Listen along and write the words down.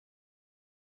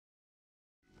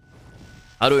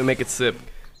How do we make it Ceb?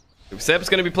 Ceb's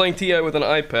gonna be playing TI with an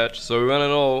eye patch, so we wanna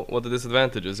know what the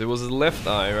disadvantage is. It was his left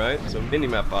eye, right? So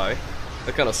minimap eye.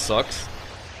 That kinda sucks.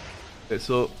 Okay,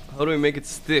 so how do we make it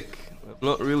stick? I'm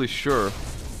not really sure.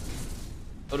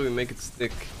 How do we make it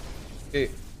stick?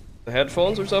 Okay, the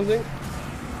headphones or something?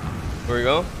 There we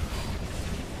go.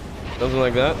 Something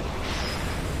like that.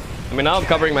 I mean, now I'm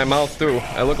covering my mouth too.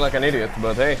 I look like an idiot,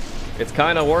 but hey, it's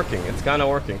kinda working. It's kinda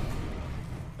working.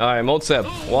 Alright, Mode Ceb.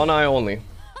 One eye only.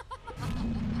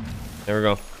 There we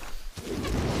go.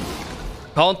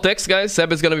 Context, guys.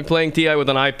 Ceb is gonna be playing TI with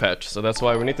an eye patch, so that's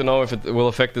why we need to know if it will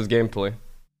affect his gameplay.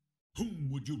 Whom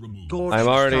would you remove? I'm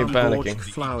already panicking.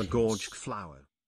 Gorgc flower.